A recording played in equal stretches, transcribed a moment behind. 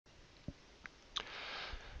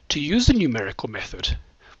To use the numerical method,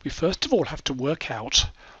 we first of all have to work out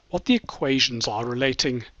what the equations are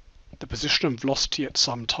relating the position and velocity at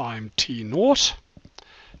some time t0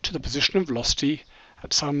 to the position and velocity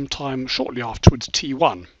at some time shortly afterwards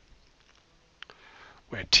t1,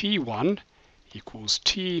 where t1 equals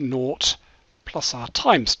t0 plus our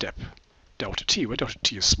time step, delta t, where delta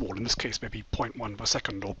t is small, in this case maybe 0.1 of a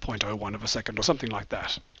second or 0.01 of a second or something like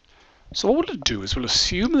that. So what we'll do is we'll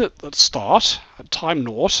assume that at start, at time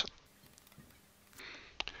 0,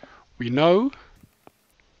 we know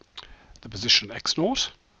the position x0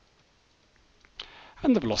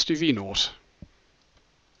 and the velocity v0.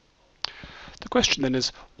 The question then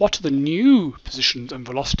is, what are the new positions and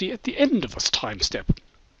velocity at the end of this time step?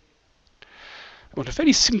 I want a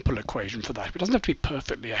fairly simple equation for that. It doesn't have to be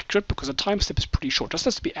perfectly accurate because a time step is pretty short. It just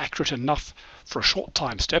has to be accurate enough for a short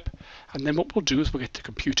time step. And then what we'll do is we'll get the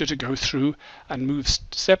computer to go through and move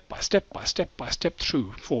step by step by step by step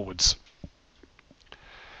through forwards.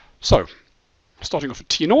 So, starting off at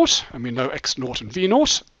t0, and we know x0 and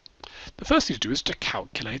v0, the first thing to do is to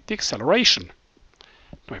calculate the acceleration.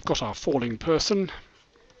 Now we've got our falling person.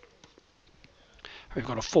 We've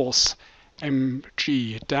got a force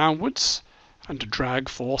mg downwards and a drag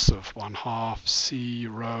force of 1/2 c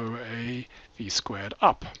rho a v squared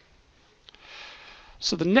up.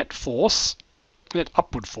 So the net force, net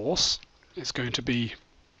upward force, is going to be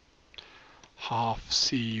 1/2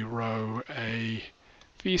 c rho a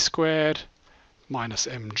v squared minus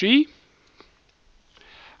mg.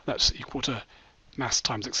 That's equal to mass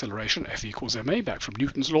times acceleration, F equals ma, back from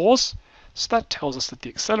Newton's laws. So that tells us that the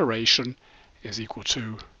acceleration is equal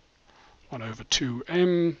to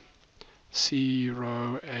 1/2m c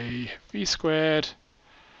rho a v squared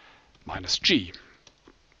minus g.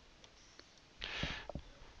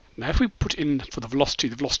 Now if we put in for the velocity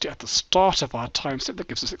at the start of our time step, that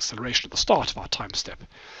gives us acceleration at the start of our time step.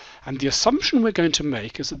 And the assumption we're going to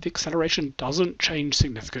make is that the acceleration doesn't change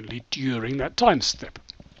significantly during that time step,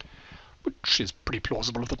 which is pretty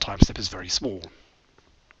plausible if the time step is very small.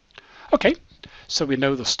 Okay, so we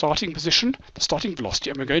know the starting position, the starting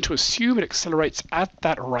velocity, and we're going to assume it accelerates at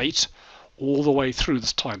that rate all the way through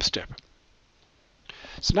this time step.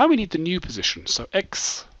 So now we need the new position. So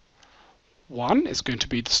x1 is going to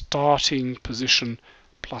be the starting position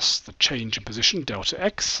plus the change in position, delta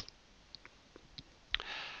x.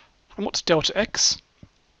 And what's delta x?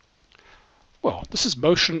 Well, this is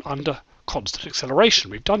motion under constant acceleration.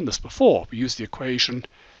 We've done this before. We use the equation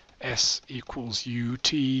s equals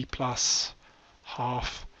ut plus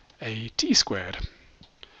 1/2 at squared.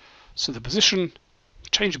 So the position,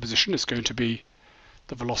 change of position, is going to be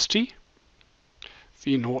the velocity,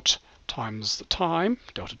 v0 times the time,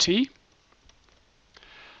 delta t,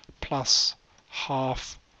 plus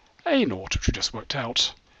 1/2 a0, which we just worked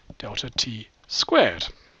out, delta t squared.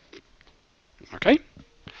 Okay?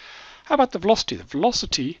 How about the velocity? The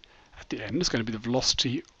velocity at the end is going to be the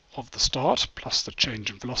velocity of the start plus the change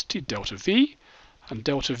in velocity, delta v, and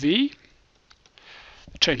delta v,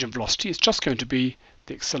 the change in velocity, is just going to be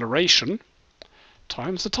the acceleration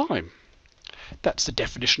times the time. That's the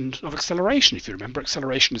definition of acceleration. If you remember,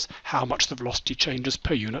 acceleration is how much the velocity changes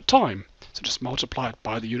per unit time. So just multiply it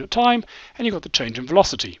by the unit time and you've got the change in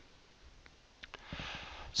velocity.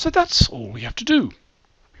 So that's all we have to do.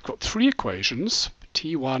 We've got three equations.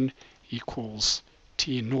 t1 equals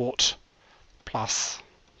t0 plus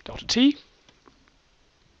delta t.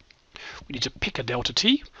 We need to pick a delta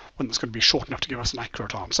t, one that's going to be short enough to give us an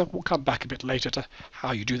accurate answer. We'll come back a bit later to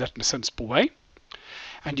how you do that in a sensible way.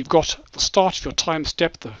 And you've got the start of your time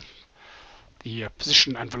step, the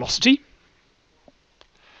position and velocity.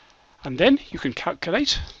 And then you can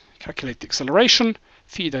calculate the acceleration,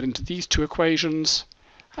 feed that into these two equations,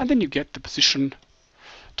 and then you get the position,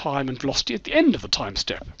 time and velocity at the end of the time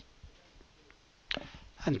step.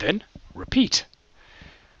 And then repeat.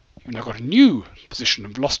 You've now got a new position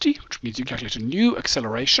and velocity, which means you calculate a new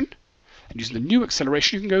acceleration. And using the new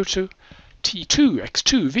acceleration, you can go to t2,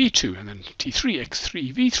 x2, v2, and then t3,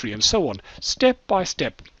 x3, v3, and so on, step by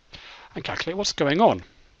step, and calculate what's going on.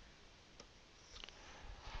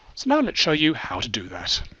 So now let's show you how to do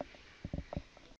that.